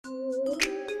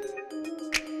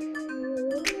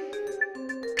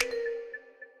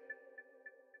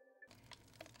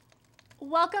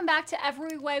Welcome back to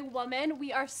Everyday Woman.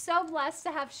 We are so blessed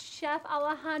to have Chef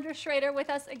Alejandra Schrader with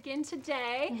us again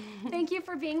today. Thank you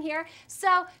for being here.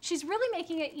 So she's really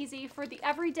making it easy for the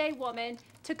everyday woman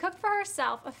to cook for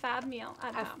herself a fab meal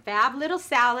at home. A fab little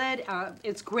salad.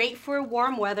 It's great for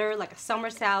warm weather, like a summer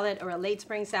salad or a late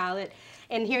spring salad.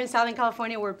 And here in Southern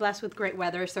California, we're blessed with great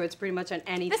weather, so it's pretty much on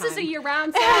any time. This is a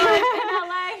year-round salad in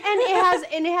LA.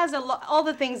 And it has all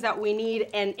the things that we need,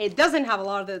 and it doesn't have a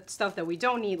lot of the stuff that we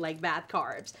don't need, like bad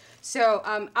carbs. So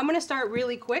I'm gonna start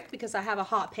really quick because I have a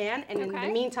hot pan, and in the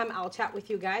meantime, I'll chat with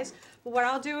you guys. But what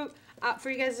I'll do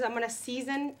for you guys is I'm gonna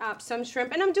season some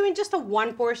shrimp, and I'm doing just a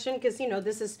one portion because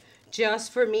this is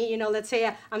just for me. Let's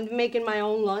say I'm making my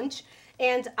own lunch,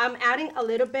 and I'm adding a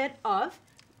little bit of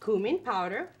cumin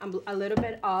powder, a little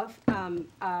bit of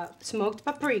smoked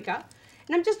paprika,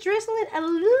 and I'm just drizzling a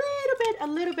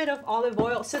little bit of olive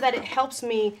oil so that it helps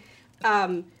me,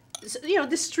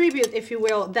 distribute, if you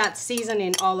will, that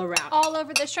seasoning all around. All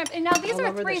over the shrimp. And now these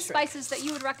are three spices that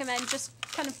you would recommend just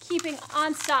kind of keeping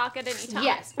on stock at any time.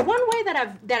 Yes. One way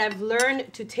that I've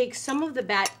learned to take some of the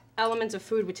bad elements of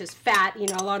food, which is fat,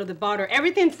 a lot of the butter,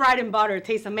 everything fried in butter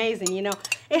tastes amazing,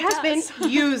 it has been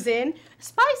using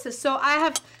spices. So I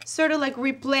have sort of like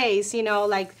replaced,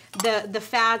 like the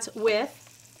fats with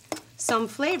some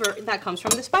flavor that comes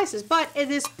from the spices. But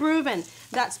it is proven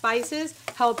that spices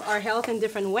help our health in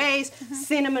different ways.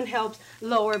 Cinnamon helps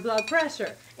lower blood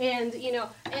pressure, and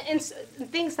and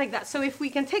things like that. So if we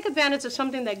can take advantage of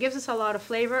something that gives us a lot of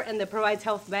flavor and that provides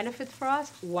health benefits for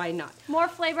us, why not? More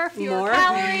flavor, fewer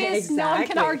calories. Exactly. No one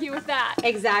can argue with that.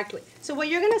 Exactly. So what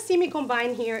you're gonna see me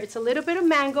combine here, it's a little bit of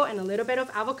mango and a little bit of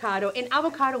avocado. In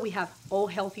avocado, we have all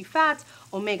healthy fats,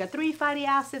 omega-3 fatty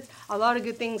acids, a lot of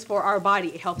good things for our body.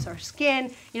 It helps our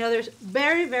skin. There's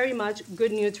very, very much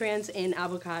good nutrients in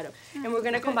avocado. And we're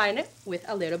gonna combine it with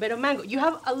a little bit of mango. You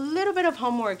have a little bit of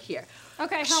homework here.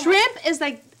 Okay, Shrimp is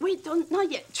like, wait,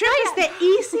 not yet. Shrimp is the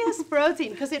easiest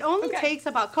protein because it only takes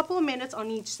about a couple of minutes on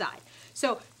each side.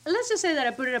 So let's just say that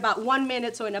I put it about 1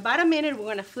 minute. So in about a minute, we're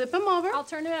gonna flip them over. I'll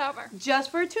turn it over. Just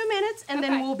for 2 minutes, and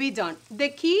then we'll be done. The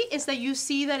key is that you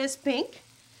see that it's pink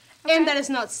and that it's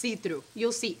not see-through.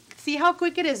 You'll see. See how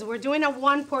quick it is. We're doing a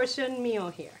one portion meal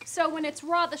here. So when it's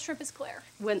raw, the shrimp is clear.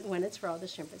 When it's raw, the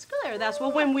shrimp is clear. That's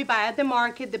what when we buy at the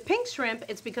market, the pink shrimp,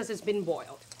 it's because it's been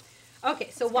boiled.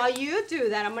 Okay, so while you do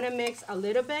that, I'm gonna mix a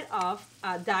little bit of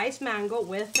diced mango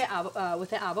with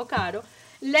the avocado.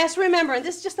 Let's remember, and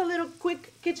this is just a little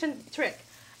quick kitchen trick,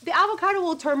 the avocado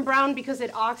will turn brown because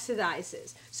it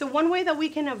oxidizes. So one way that we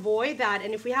can avoid that,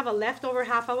 and if we have a leftover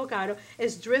half avocado,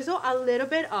 is drizzle a little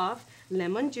bit of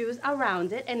lemon juice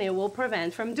around it, and it will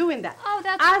prevent from doing that. Oh,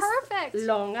 that's perfect. As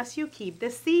long as you keep the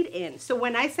seed in. So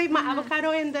when I save my avocado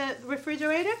in the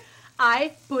refrigerator,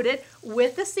 I put it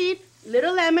with the seed,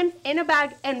 little lemon in a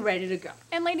bag, and ready to go.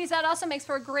 And ladies, that also makes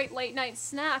for a great late night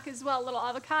snack as well. A little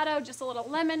avocado, just a little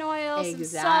lemon oil, some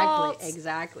salt.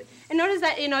 Exactly. And notice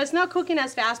that it's not cooking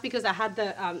as fast because I had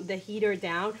the heater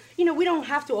down. We don't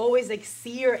have to always like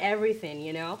sear everything.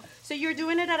 So you're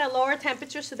doing it at a lower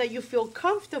temperature so that you feel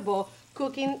comfortable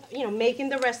cooking. Making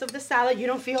the rest of the salad. You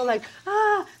don't feel like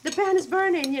the pan is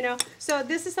burning. So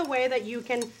this is a way that you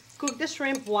can cook the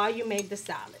shrimp while you make the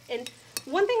salad. And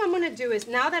one thing I'm going to do is,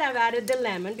 now that I've added the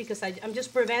lemon, because I'm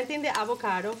just preventing the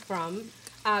avocado from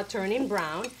turning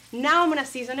brown, now I'm going to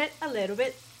season it a little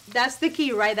bit. That's the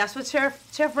key, right? That's what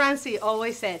Chef Ramsay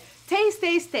always said. Taste,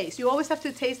 taste, taste. You always have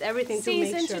to taste everything to make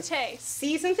sure. Season to taste.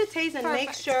 Season to taste, and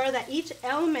make sure that each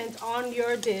element on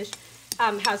your dish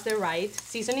has the right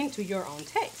seasoning to your own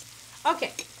taste.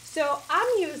 Okay, so I'm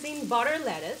using butter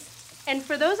lettuce. And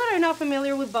for those that are not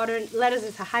familiar with butter lettuce,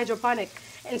 it's a hydroponic.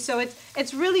 And so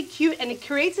it's really cute, and it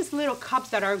creates these little cups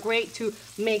that are great to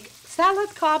make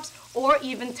salad cups or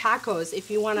even tacos if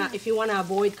you wanna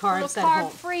avoid carbs at home. Little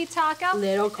carb-free taco.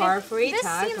 Little carb-free taco.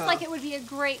 This seems like it would be a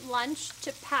great lunch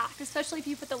to pack, especially if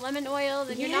you put the lemon oil.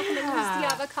 Then you're not going to lose the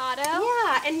avocado.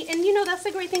 Yeah, and that's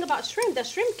the great thing about shrimp. The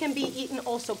shrimp can be eaten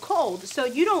also cold,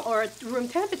 so or at room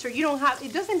temperature.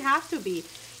 It doesn't have to be.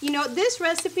 This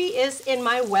recipe is in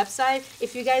my website.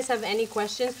 If you guys have any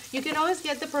questions, you can always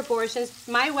get the proportions.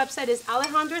 My website is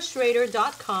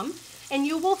alejandraschrader.com, and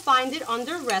you will find it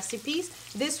under recipes.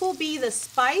 This will be the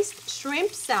spiced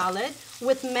shrimp salad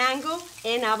with mango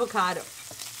and avocado.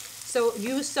 So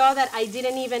you saw that I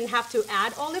didn't even have to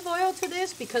add olive oil to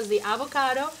this because the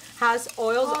avocado has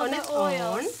oils on its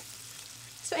own.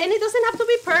 So, and it doesn't have to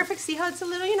be perfect. See how it's a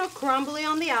little, you know, crumbly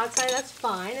on the outside? That's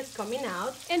fine. It's coming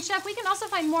out. And Chef, we can also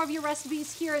find more of your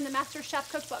recipes here in the MasterChef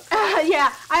cookbook.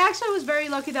 Yeah, I actually was very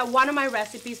lucky that one of my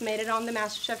recipes made it on the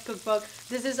MasterChef cookbook.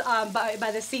 This is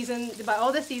by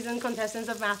all the season contestants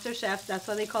of MasterChef. That's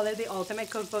why they call it the ultimate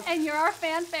cookbook. And you're our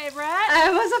fan favorite.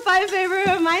 It was a fan favorite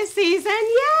of my season.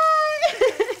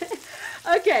 Yay!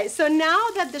 Okay, so now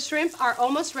that the shrimp are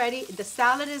almost ready, the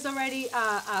salad is already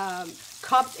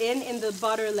cupped in the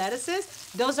butter lettuces.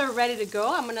 Those are ready to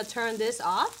go. I'm gonna turn this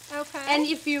off. Okay. And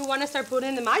if you want to start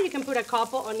putting them out, you can put a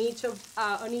couple on each of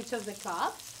the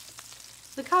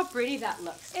cups. Look how pretty that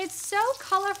looks. It's so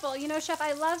colorful. You know, Chef,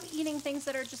 I love eating things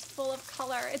that are just full of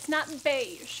color. It's not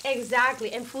beige.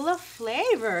 Exactly, and full of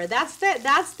flavor. That's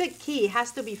the key. It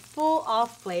has to be full of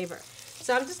flavor.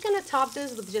 So I'm just gonna top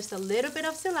this with just a little bit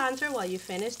of cilantro while you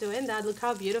finish doing that. Look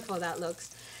how beautiful that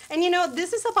looks. And you know,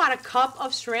 this is about a cup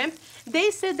of shrimp. They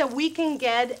said that we can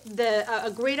get a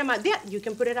great amount. Yeah, you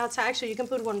can put it outside. Actually, you can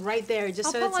put one right there, just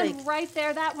I'll so put it's one like right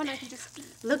there. That one I can just eat.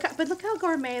 look how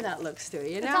gourmet that looks too.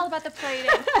 You know, It's all about the plating.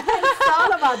 it's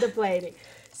all about the plating.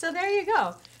 So there you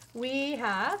go. We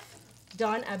have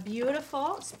done a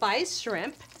beautiful spiced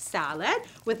shrimp salad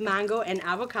with mango and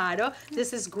avocado.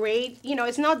 This is great. You know,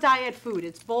 it's not diet food.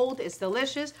 It's bold, it's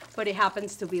delicious, but it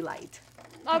happens to be light.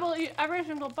 I will eat every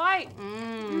single bite.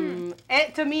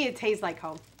 To me, it tastes like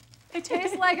home. It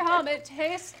tastes like home. It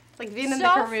tastes Like being in so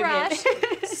the Caribbean.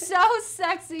 fresh, so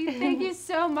sexy. Thank you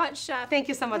so much, Chef. Thank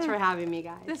you so much for having me,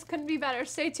 guys. This couldn't be better.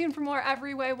 Stay tuned for more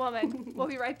Every Way Woman. We'll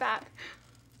be right back.